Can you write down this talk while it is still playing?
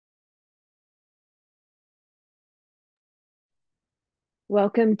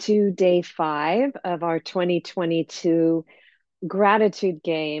Welcome to day 5 of our 2022 gratitude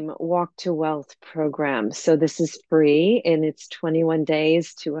game Walk to Wealth program. So, this is free and it's 21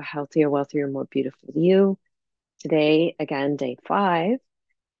 days to a healthier, wealthier, more beautiful you. Today, again, day 5.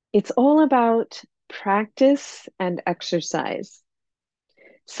 It's all about practice and exercise.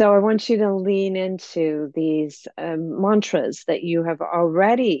 So, I want you to lean into these mantras that you have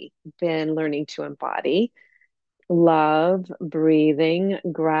already been learning to embody: love, breathing,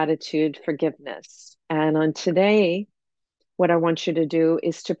 gratitude, forgiveness. And on today, what I want you to do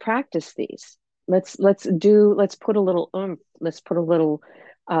is to practice these. Let's put a little let's put a little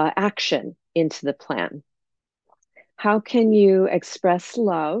action into the plan. How can you express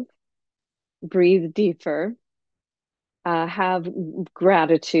love, breathe deeper, have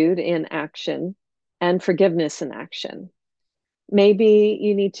gratitude in action, and forgiveness in action? Maybe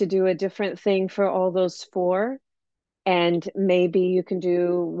you need to do a different thing for all those four. And maybe you can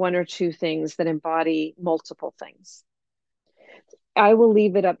do one or two things that embody multiple things. I will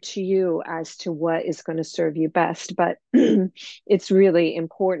leave it up to you as to what is going to serve you best. But it's really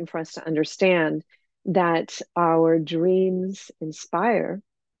important for us to understand that our dreams inspire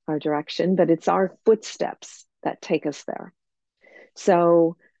our direction, but it's our footsteps that take us there.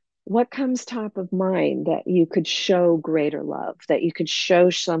 So, what comes top of mind that you could show greater love, that you could show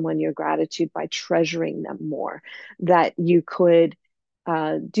someone your gratitude by treasuring them more, that you could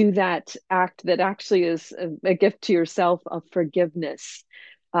do that act that actually is a gift to yourself of forgiveness?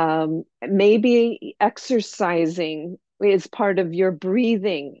 Maybe exercising is part of your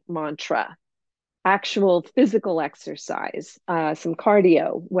breathing mantra, actual physical exercise, some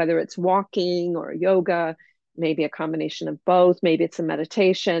cardio, whether it's walking or yoga, maybe a combination of both, maybe it's a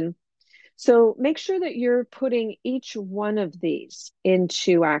meditation. So make sure that you're putting each one of these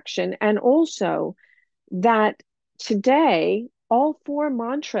into action, and also that today all four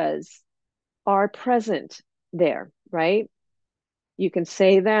mantras are present there, right? You can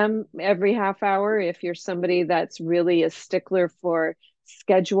say them every half hour if you're somebody that's really a stickler for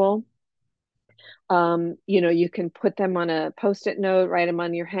schedule. You can put them on a post-it note, write them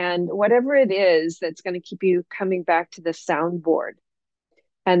on your hand, whatever it is that's going to keep you coming back to the soundboard.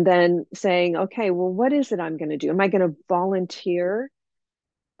 And then saying, okay, well, what is it I'm going to do? Am I going to volunteer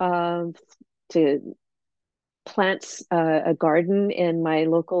uh, to plant a garden in my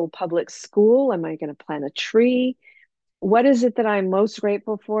local public school? Am I going to plant a tree? What is it that I'm most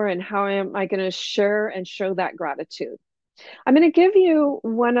grateful for? And how am I going to share and show that gratitude? I'm going to give you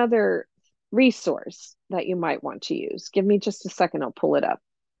one other resource that you might want to use. Give me just a second, I'll pull it up.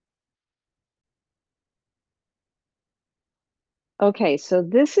 Okay, so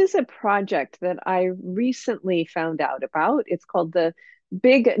this is a project that I recently found out about. It's called the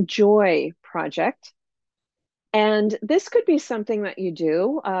Big Joy Project. And this could be something that you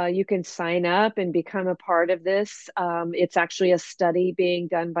do. You can sign up and become a part of this. It's actually a study being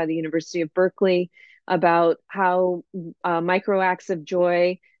done by the University of Berkeley about how micro acts of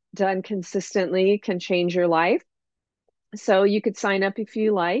joy done consistently can change your life. So you could sign up if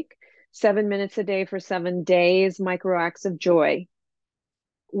you like. 7 minutes a day for 7 days, micro acts of joy.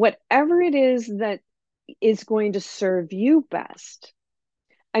 Whatever it is that is going to serve you best.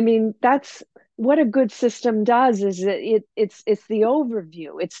 I mean, that's what a good system does, is it's the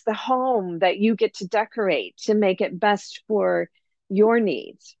overview. It's the home that you get to decorate to make it best for your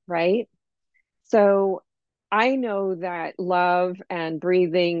needs, right? So I know that love and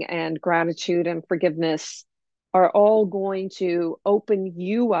breathing and gratitude and forgiveness are all going to open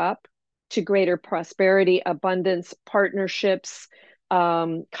you up to greater prosperity, abundance, partnerships,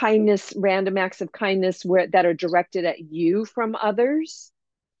 kindness, random acts of kindness that are directed at you from others.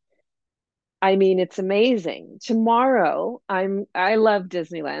 I mean, it's amazing. Tomorrow, I love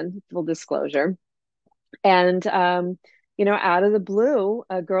Disneyland, full disclosure. And out of the blue,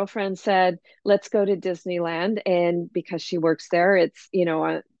 a girlfriend said, "Let's go to Disneyland." And because she works there,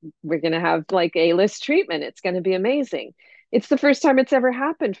 we're going to have like A-list treatment. It's going to be amazing. It's the first time it's ever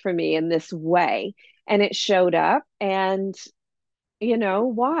happened for me in this way. And it showed up. And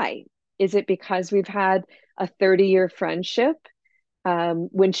why? Is it because we've had a 30-year friendship?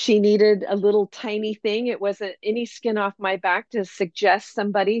 When she needed a little tiny thing, it wasn't any skin off my back to suggest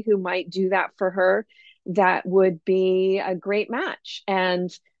somebody who might do that for her that would be a great match. And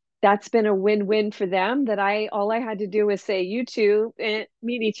that's been a win-win for them, that all I had to do was say, you two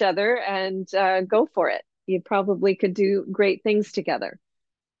meet each other and go for it. You probably could do great things together.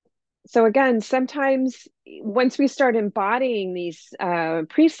 So again, sometimes once we start embodying these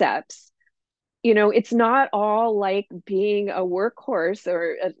precepts, it's not all like being a workhorse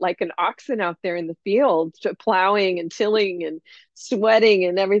or like an oxen out there in the field, plowing and tilling and sweating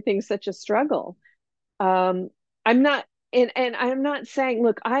and everything's such a struggle. Um, I'm not, and I'm not saying,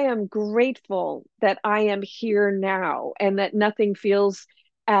 look, I am grateful that I am here now and that nothing feels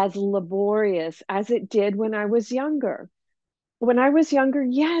as laborious as it did when I was younger. When I was younger,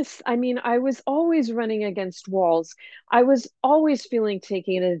 yes, I mean, I was always running against walls. I was always feeling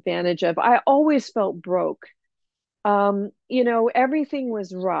taken advantage of. I always felt broke. Everything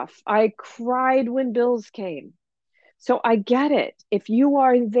was rough. I cried when bills came. So I get it. If you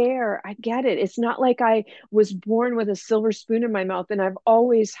are there, I get it. It's not like I was born with a silver spoon in my mouth and I've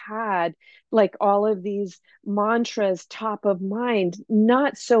always had like all of these mantras top of mind.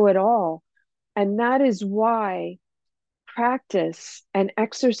 Not so at all. And that is why practice and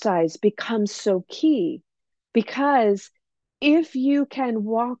exercise becomes so key, because if you can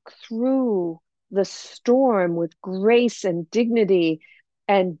walk through the storm with grace and dignity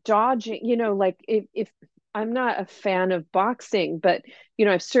and dodging, like if I'm not a fan of boxing, but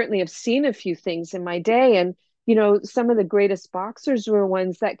I've certainly have seen a few things in my day, and some of the greatest boxers were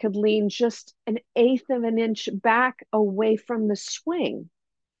ones that could lean just an eighth of an inch back away from the swing.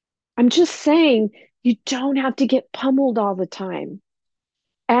 I'm just saying, you don't have to get pummeled all the time.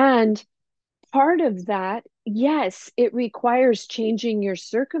 And part of that, yes, it requires changing your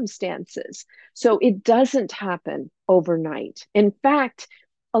circumstances. So it doesn't happen overnight. In fact,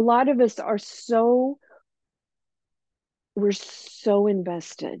 a lot of us we're so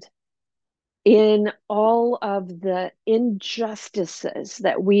invested in all of the injustices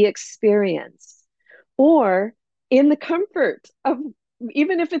that we experience, or in the comfort of,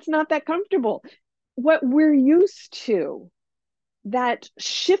 even if it's not that comfortable, what we're used to, that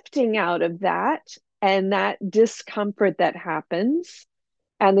shifting out of that and that discomfort that happens.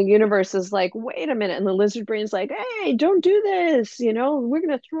 And the universe is like, wait a minute. And the lizard brain's like, hey, don't do this. We're going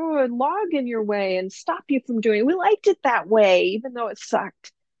to throw a log in your way and stop you from doing it. We liked it that way, even though it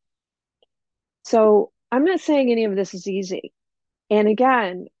sucked. So I'm not saying any of this is easy. And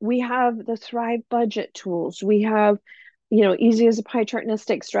again, we have the Thrive budget tools. We have, easy as a pie chart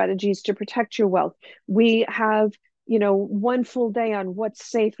nestic strategies to protect your wealth. We have, one full day on what's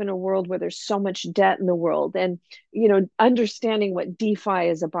safe in a world where there's so much debt in the world, and, understanding what DeFi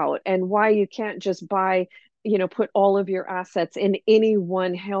is about and why you can't just buy, put all of your assets in any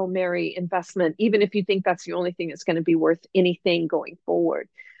one Hail Mary investment, even if you think that's the only thing that's going to be worth anything going forward.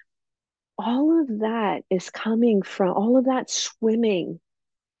 All of that is coming from, all of that swimming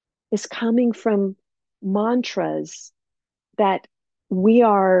is coming from mantras that we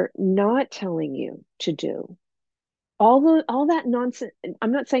are not telling you to do. All that nonsense,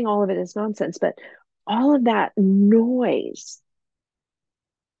 I'm not saying all of it is nonsense, but all of that noise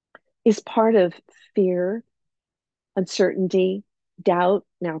is part of fear, uncertainty, doubt,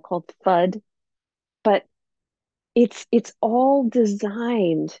 now called FUD. But it's all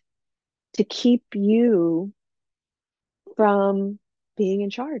designed to keep you from being in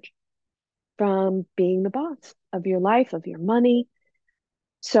charge, from being the boss of your life, of your money.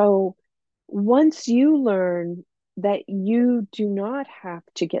 So once you learn that you do not have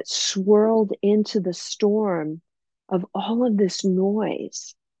to get swirled into the storm of all of this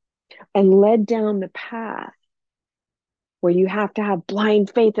noise and led down the path where you have to have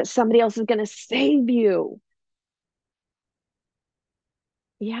blind faith that somebody else is going to save you.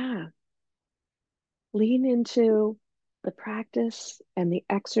 Yeah, lean into the practice and the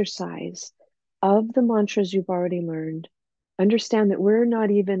exercise of the mantras you've already learned. Understand that we're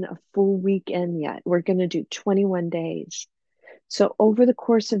not even a full weekend yet. We're going to do 21 days. So over the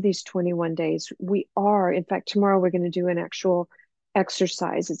course of these 21 days, in fact, tomorrow we're going to do an actual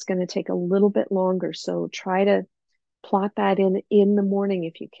exercise. It's going to take a little bit longer. So try to plot that in the morning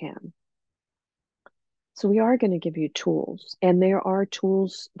if you can. So we are going to give you tools, and there are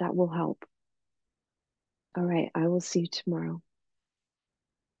tools that will help. All right, I will see you tomorrow.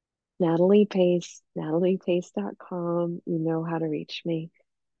 Natalie Pace, nataliepace.com. You know how to reach me.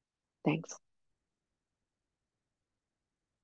 Thanks.